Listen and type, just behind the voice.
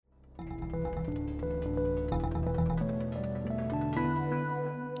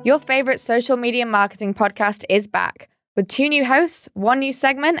Your favourite social media marketing podcast is back, with 2 new hosts, 1 new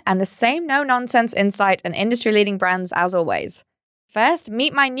segment, and the same no-nonsense insight and industry-leading brands as always. First,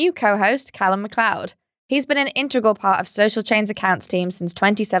 meet my new co-host, Callum McLeod. He's been an integral part of Social Chain's accounts team since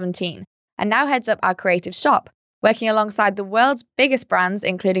 2017, and now heads up our creative shop, working alongside the world's biggest brands,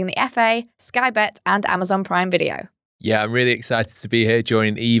 including the FA, Sky Bet, and Amazon Prime Video. Yeah, I'm really excited to be here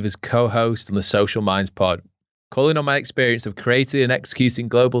joining Eve as co-host on the Social Minds pod. Calling on my experience of creating and executing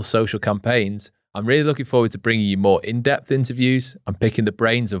global social campaigns, I'm really looking forward to bringing you more in-depth interviews and picking the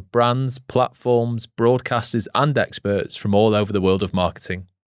brains of brands, platforms, broadcasters and experts from all over the world of marketing.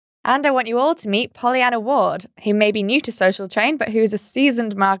 And I want you all to meet Pollyanna Ward, who may be new to Social Chain, but who is a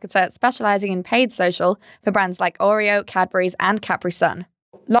seasoned marketer specialising in paid social for brands like Oreo, Cadbury's and Capri Sun.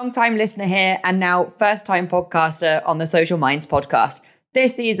 Long-time listener here and now first-time podcaster on the Social Minds podcast.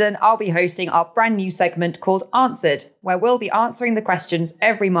 This season, I'll be hosting our brand new segment called Answered, where we'll be answering the questions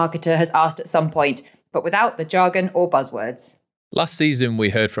every marketer has asked at some point, but without the jargon or buzzwords. Last season, we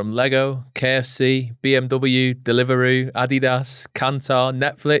heard from Lego, KFC, BMW, Deliveroo, Adidas, Kantar,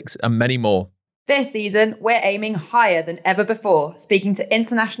 Netflix, and many more. This season, we're aiming higher than ever before, speaking to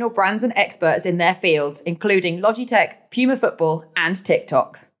international brands and experts in their fields, including Logitech, Puma Football, and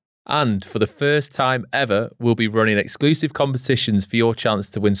TikTok. And for the first time ever, we'll be running exclusive competitions for your chance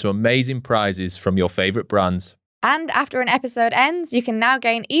to win some amazing prizes from your favourite brands. And after an episode ends, you can now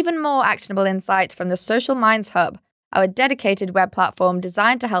gain even more actionable insights from the Social Minds Hub, our dedicated web platform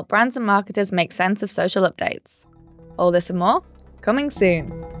designed to help brands and marketers make sense of social updates. All this and more, coming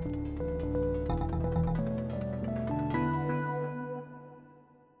soon.